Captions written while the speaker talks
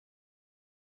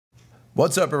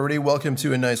What's up, everybody? Welcome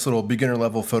to a nice little beginner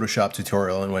level Photoshop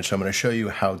tutorial in which I'm going to show you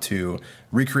how to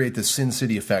recreate the Sin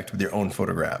City effect with your own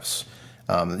photographs.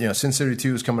 Sin City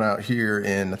 2 is coming out here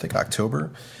in, I think,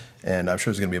 October, and I'm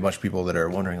sure there's going to be a bunch of people that are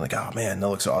wondering, like, oh man, that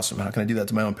looks awesome. How can I do that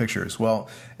to my own pictures? Well,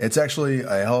 it's actually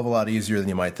a hell of a lot easier than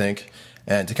you might think.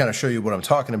 And to kind of show you what I'm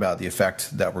talking about, the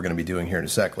effect that we're going to be doing here in a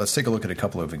sec, let's take a look at a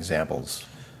couple of examples.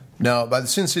 Now, by the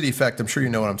Sin City effect, I'm sure you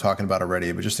know what I'm talking about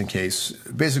already, but just in case,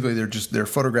 basically they're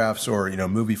photographs or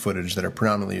movie footage that are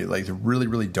predominantly like really,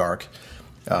 really dark,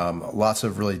 lots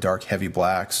of really dark, heavy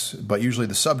blacks, but usually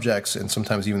the subjects and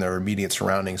sometimes even their immediate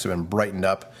surroundings have been brightened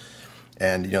up,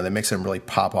 and that makes them really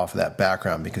pop off of that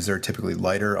background because they're typically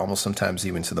lighter, almost sometimes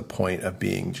even to the point of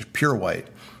being just pure white.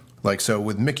 Like, so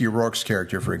with Mickey Rourke's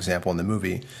character, for example, in the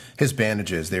movie, his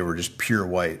bandages, they were just pure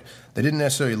white. They didn't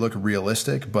necessarily look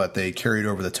realistic, but they carried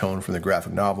over the tone from the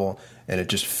graphic novel, and it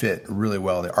just fit really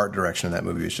well. The art direction in that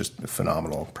movie is just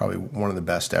phenomenal, probably one of the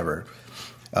best ever.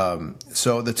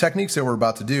 So the techniques that we're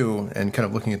about to do, and kind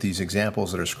of looking at these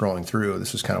examples that are scrolling through,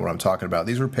 this is kind of what I'm talking about.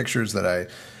 These were pictures that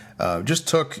I just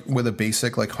took with a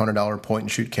basic, like, $100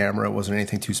 point-and-shoot camera. It wasn't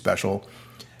anything too special.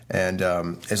 And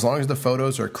as long as the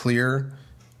photos are clear,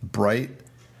 bright,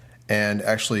 and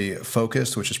actually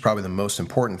focused, which is probably the most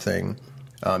important thing,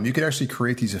 you can actually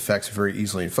create these effects very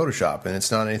easily in Photoshop, and it's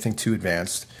not anything too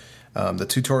advanced. The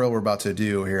tutorial we're about to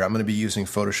do here, I'm going to be using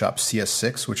Photoshop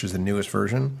CS6, which is the newest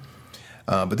version.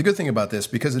 But the good thing about this,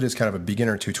 because it is kind of a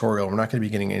beginner tutorial, we're not going to be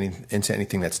getting into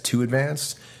anything that's too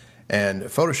advanced. And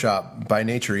Photoshop, by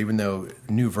nature, even though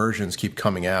new versions keep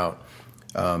coming out,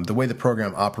 the way the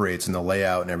program operates and the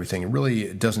layout and everything, it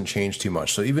really doesn't change too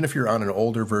much. So even if you're on an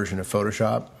older version of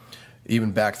Photoshop,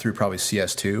 even back through probably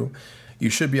CS2, you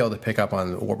should be able to pick up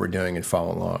on what we're doing and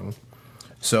follow along.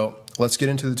 So let's get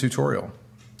into the tutorial.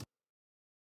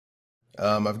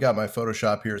 I've got my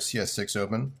Photoshop here at CS6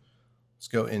 open. Let's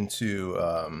go into,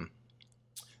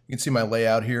 you can see my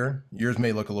layout here. Yours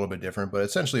may look a little bit different, but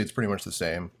essentially it's pretty much the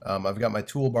same. I've got my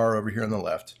toolbar over here on the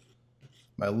left,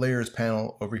 my layers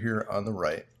panel over here on the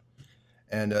right.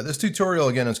 And this tutorial,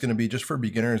 again, is going to be just for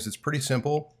beginners. It's pretty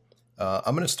simple.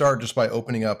 I'm going to start just by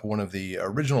opening up one of the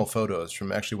original photos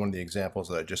from actually one of the examples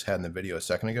that I just had in the video a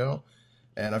second ago.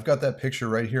 And I've got that picture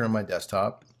right here on my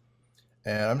desktop.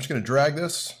 And I'm just going to drag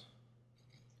this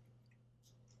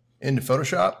into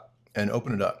Photoshop and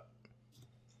open it up.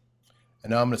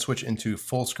 And now I'm going to switch into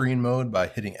full screen mode by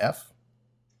hitting F.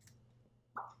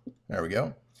 There we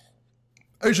go.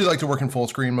 I usually like to work in full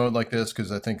screen mode like this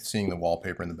because I think seeing the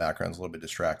wallpaper in the background is a little bit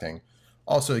distracting.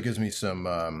 Also, it gives me some,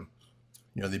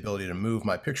 the ability to move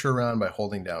my picture around by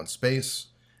holding down space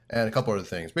and a couple other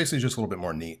things. Basically, just a little bit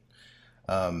more neat.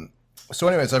 So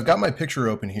anyways, I've got my picture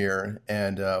open here,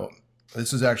 and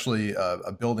this is actually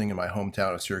a building in my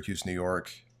hometown of Syracuse, New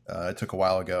York. It took a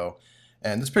while ago.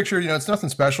 And this picture, it's nothing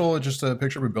special. It's just a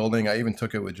picture of a building. I even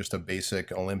took it with just a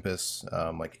basic Olympus,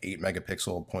 like 8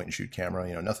 megapixel point and shoot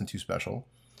camera, nothing too special.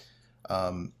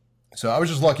 So I was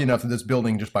just lucky enough that this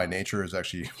building, just by nature, is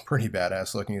actually pretty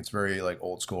badass looking. It's very like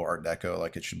old school Art Deco,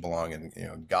 like it should belong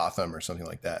in, Gotham or something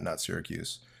like that, not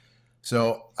Syracuse.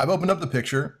 So I've opened up the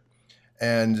picture,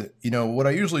 and what I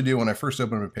usually do when I first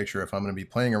open up a picture, if I'm going to be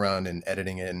playing around and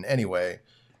editing it in any way,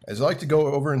 is I like to go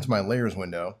over into my layers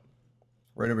window,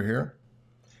 right over here.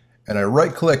 And I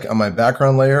right click on my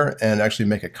background layer and actually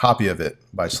make a copy of it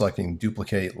by selecting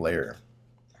duplicate layer.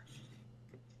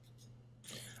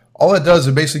 All it does,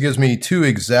 it basically gives me two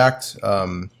exact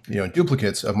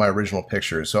duplicates of my original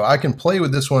picture. So I can play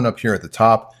with this one up here at the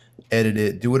top, edit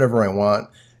it, do whatever I want.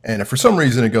 And if for some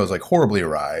reason it goes like horribly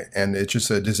awry and it's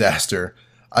just a disaster,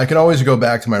 I can always go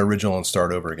back to my original and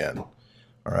start over again. All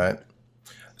right.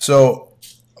 So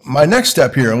my next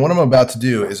step here, and what I'm about to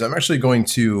do, is I'm actually going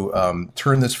to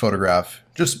turn this photograph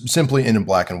just simply into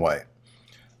black and white.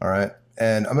 All right,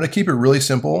 and I'm going to keep it really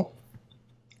simple.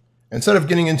 Instead of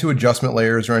getting into adjustment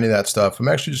layers or any of that stuff, I'm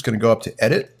actually just going to go up to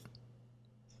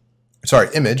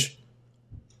Image,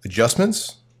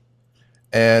 Adjustments,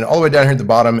 and all the way down here at the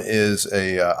bottom is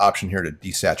a option here to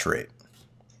desaturate.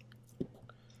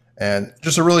 And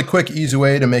just a really quick, easy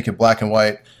way to make it black and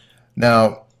white.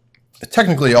 Now,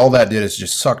 technically, all that did is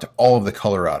just sucked all of the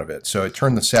color out of it. So it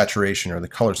turned the saturation or the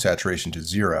color saturation to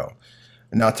 0.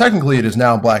 And now, technically, it is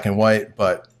now black and white,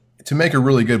 but to make a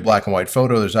really good black and white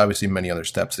photo, there's obviously many other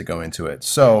steps that go into it.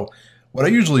 So what I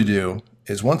usually do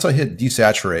is once I hit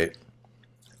desaturate,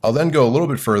 I'll then go a little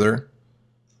bit further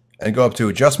and go up to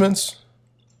Adjustments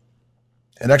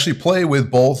and actually play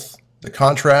with both the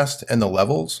contrast and the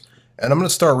levels. And I'm going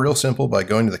to start real simple by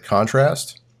going to the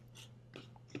contrast.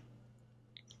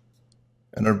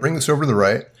 And I'm going to bring this over to the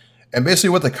right. And basically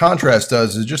what the contrast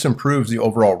does is it just improves the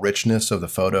overall richness of the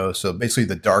photo. So basically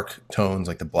the dark tones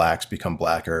like the blacks become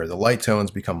blacker, the light tones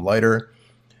become lighter,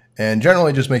 and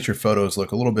generally just makes your photos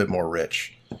look a little bit more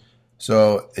rich.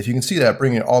 So if you can see that,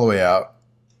 bring it all the way out.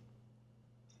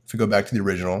 If we go back to the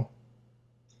original,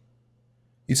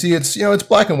 you see it's, it's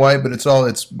black and white, but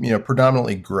it's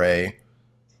predominantly gray.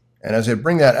 And as I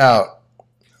bring that out,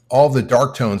 all the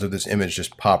dark tones of this image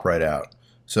just pop right out.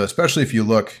 So especially if you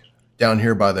look down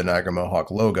here by the Niagara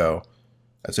Mohawk logo,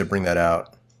 as I bring that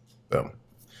out, boom.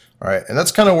 All right, and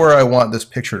that's kind of where I want this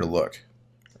picture to look,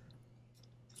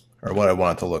 or what I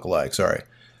want it to look like, sorry.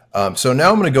 So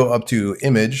now I'm gonna go up to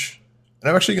image, and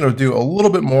I'm actually gonna do a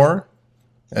little bit more.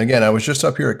 And again, I was just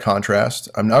up here at contrast.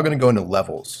 I'm now gonna go into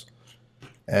levels.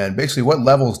 And basically what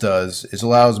levels does is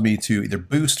allows me to either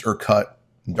boost or cut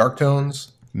dark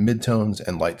tones, midtones,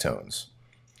 and light tones.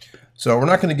 So we're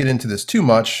not going to get into this too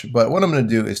much, but what I'm going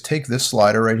to do is take this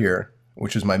slider right here,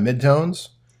 which is my midtones,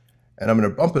 and I'm going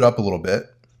to bump it up a little bit.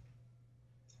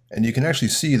 And you can actually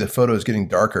see the photo is getting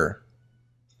darker.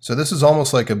 So this is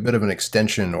almost like a bit of an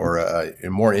extension or a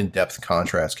more in-depth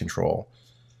contrast control.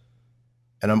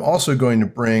 And I'm also going to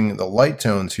bring the light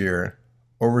tones here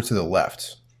over to the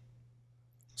left.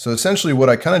 So essentially what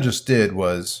I kind of just did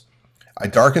was I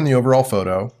darkened the overall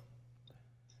photo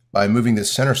by moving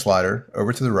this center slider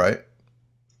over to the right.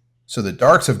 So the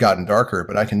darks have gotten darker,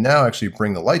 but I can now actually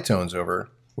bring the light tones over,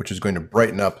 which is going to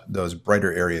brighten up those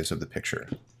brighter areas of the picture.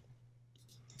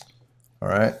 All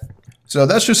right. So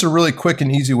that's just a really quick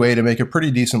and easy way to make a pretty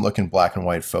decent looking black and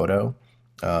white photo.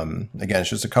 Again, it's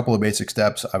just a couple of basic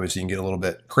steps. Obviously you can get a little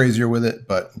bit crazier with it,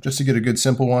 but just to get a good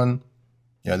simple one,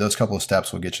 those couple of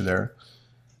steps will get you there.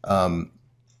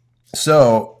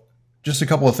 So just a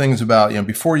couple of things about,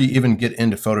 before you even get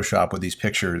into Photoshop with these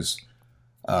pictures,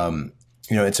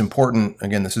 it's important.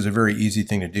 Again, this is a very easy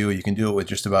thing to do. You can do it with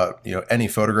just about, any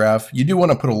photograph. You do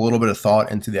want to put a little bit of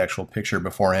thought into the actual picture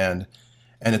beforehand.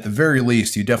 And at the very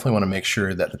least, you definitely want to make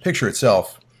sure that the picture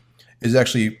itself is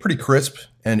actually pretty crisp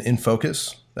and in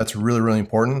focus. That's really, really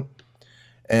important.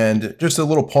 And just a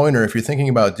little pointer, if you're thinking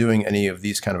about doing any of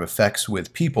these kind of effects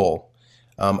with people,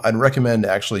 I'd recommend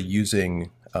actually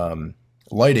using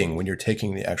lighting when you're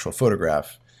taking the actual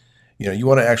photograph. You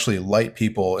want to actually light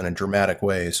people in a dramatic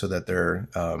way so that they're,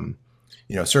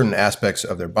 certain aspects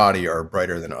of their body are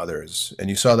brighter than others. And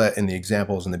you saw that in the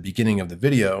examples in the beginning of the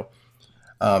video.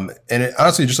 And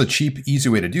honestly, just a cheap, easy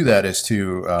way to do that is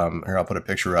to, here, I'll put a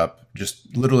picture up,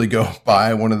 just literally go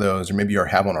buy one of those, or maybe you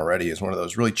have one already, is one of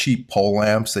those really cheap pole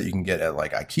lamps that you can get at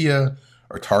like IKEA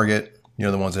or Target,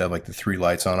 the ones that have like the 3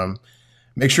 lights on them.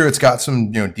 Make sure it's got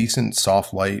some, decent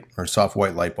soft light or soft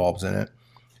white light bulbs in it.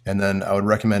 And then I would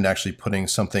recommend actually putting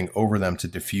something over them to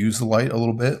diffuse the light a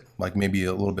little bit, like maybe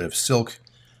a little bit of silk,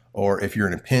 or if you're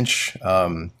in a pinch,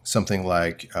 something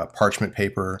like parchment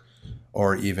paper,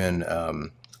 or even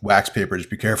wax paper. Just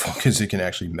be careful because it can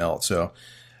actually melt. So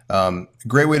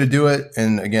great way to do it.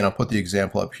 And again, I'll put the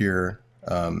example up here.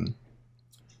 A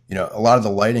lot of the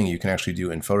lighting you can actually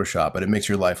do in Photoshop, but it makes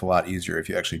your life a lot easier if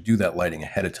you actually do that lighting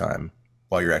ahead of time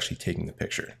while you're actually taking the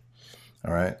picture.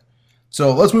 All right.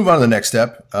 So let's move on to the next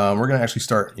step. We're going to actually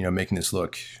start, making this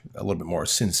look a little bit more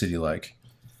Sin City-like.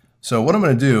 So what I'm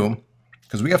going to do,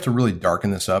 because we have to really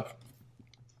darken this up,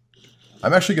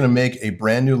 I'm actually going to make a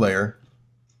brand new layer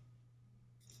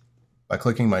by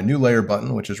clicking my new layer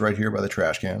button, which is right here by the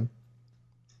trash can.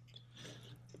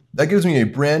 That gives me a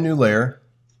brand new layer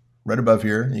right above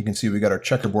here. You can see we got our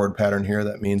checkerboard pattern here.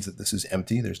 That means that this is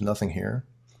empty. There's nothing here.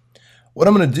 What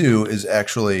I'm going to do is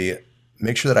actually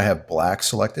make sure that I have black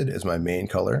selected as my main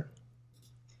color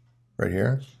right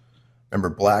here. Remember,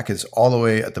 black is all the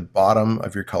way at the bottom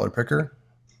of your color picker.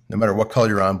 No matter what color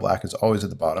you're on, black is always at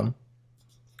the bottom.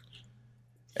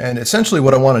 And essentially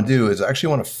what I want to do is I actually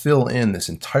want to fill in this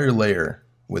entire layer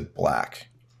with black.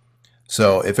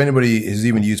 So if anybody has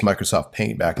even used Microsoft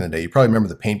Paint back in the day, you probably remember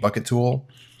the paint bucket tool.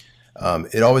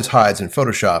 It always hides in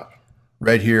Photoshop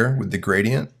right here with the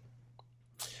gradient.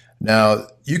 Now,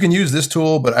 you can use this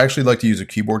tool, but I actually like to use a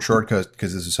keyboard shortcut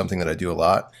because this is something that I do a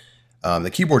lot.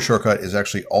 The keyboard shortcut is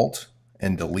actually Alt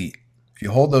and Delete. If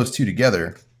you hold those two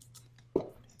together,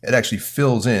 it actually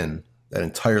fills in that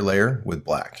entire layer with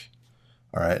black.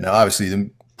 All right, now obviously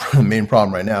the main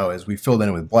problem right now is we filled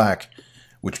in with black,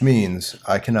 which means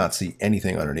I cannot see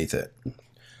anything underneath it.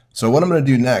 So what I'm going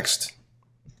to do next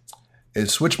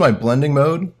is switch my blending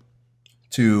mode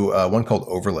to one called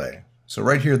Overlay. So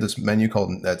right here, this menu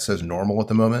that says Normal at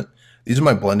the moment, these are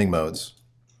my blending modes.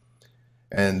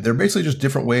 And they're basically just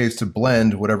different ways to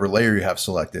blend whatever layer you have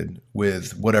selected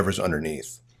with whatever's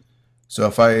underneath. So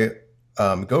if I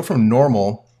go from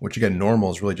Normal, which again,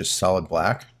 Normal is really just solid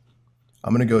black,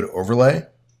 I'm going to go to overlay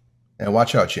and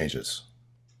watch how it changes.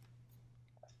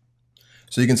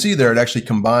 So you can see there it actually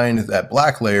combined that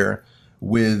black layer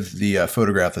with the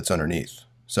photograph that's underneath.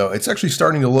 So it's actually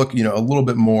starting to look, a little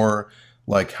bit more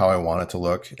like how I want it to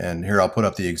look. And here I'll put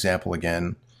up the example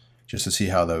again just to see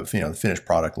how the the finished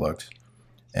product looked.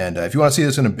 And if you want to see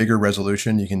this in a bigger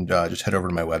resolution, you can just head over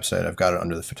to my website. I've got it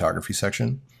under the photography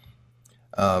section.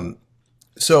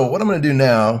 So what I'm going to do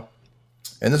now,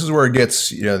 and this is where it gets,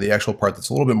 the actual part that's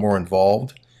a little bit more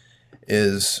involved,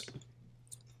 is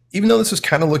even though this is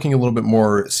kind of looking a little bit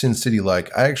more Sin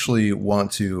City-like, I actually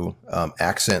want to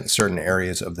accent certain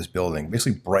areas of this building,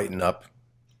 basically brighten up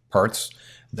parts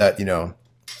that,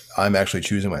 I'm actually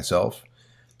choosing myself.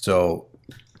 So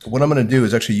what I'm going to do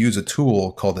is actually use a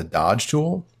tool called the Dodge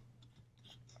tool.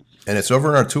 And it's over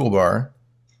in our toolbar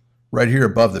right here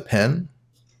above the pen.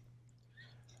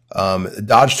 The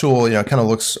Dodge tool, kind of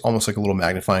looks almost like a little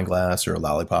magnifying glass or a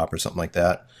lollipop or something like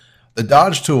that. The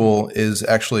Dodge tool is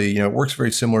actually, it works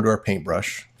very similar to our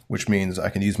paintbrush, which means I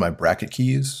can use my bracket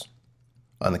keys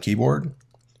on the keyboard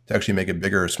to actually make it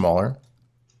bigger or smaller,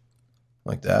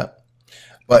 like that.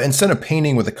 But instead of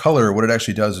painting with a color, what it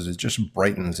actually does is it just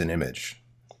brightens an image.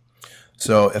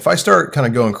 So if I start kind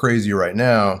of going crazy right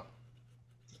now,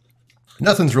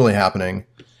 nothing's really happening.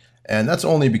 And that's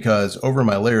only because over in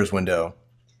my layers window,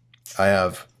 I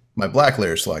have my black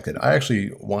layer selected. I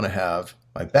actually want to have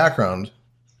my background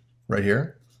right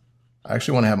here. I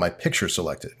actually want to have my picture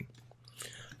selected.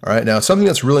 All right, now something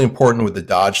that's really important with the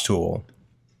Dodge tool,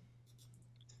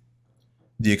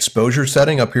 the exposure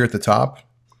setting up here at the top.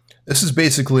 This is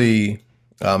basically,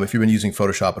 if you've been using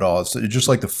Photoshop at all, it's just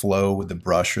like the flow with the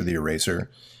brush or the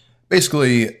eraser.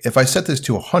 Basically, if I set this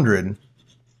to 100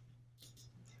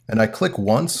 and I click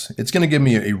once, it's going to give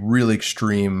me a really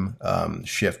extreme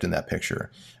shift in that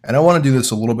picture. And I want to do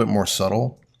this a little bit more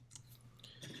subtle.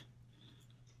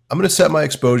 I'm going to set my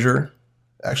exposure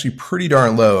actually pretty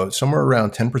darn low, somewhere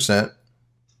around 10%.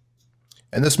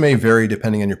 And this may vary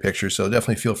depending on your picture, so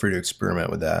definitely feel free to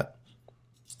experiment with that.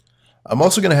 I'm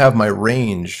also going to have my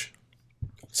range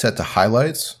set to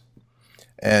highlights.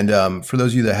 And for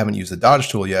those of you that haven't used the Dodge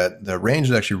tool yet, the range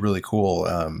is actually really cool.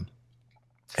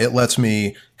 It lets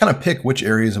me kind of pick which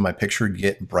areas of my picture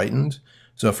get brightened.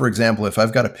 So for example, if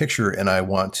I've got a picture and I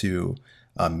want to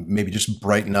maybe just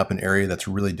brighten up an area that's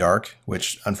really dark,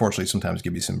 which unfortunately sometimes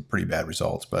give you some pretty bad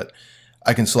results, but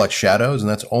I can select shadows and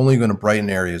that's only going to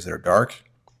brighten areas that are dark.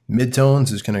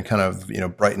 Midtones is going to kind of,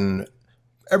 brighten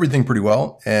everything pretty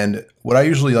well. And what I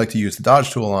usually like to use the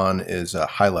Dodge tool on is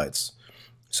highlights.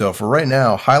 So for right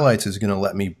now, highlights is going to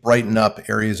let me brighten up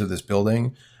areas of this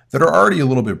building that are already a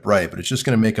little bit bright, but it's just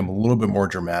going to make them a little bit more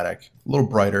dramatic, a little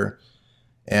brighter.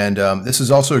 And this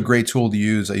is also a great tool to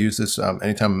use. I use this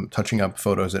anytime I'm touching up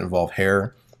photos that involve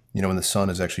hair, when the sun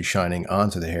is actually shining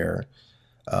onto the hair.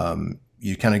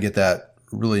 You kind of get that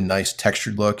really nice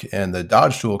textured look, and the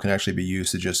Dodge tool can actually be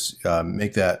used to just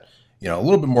make that a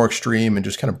little bit more extreme and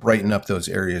just kind of brighten up those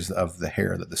areas of the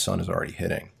hair that the sun is already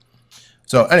hitting.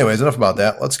 So anyways, enough about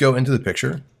that. Let's go into the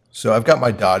picture. So I've got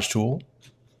my Dodge tool,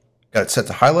 got it set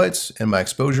to highlights, and my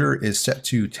exposure is set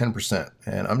to 10%.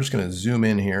 And I'm just going to zoom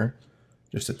in here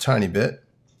just a tiny bit.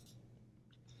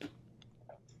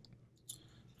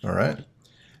 All right.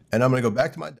 And I'm going to go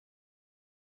back to my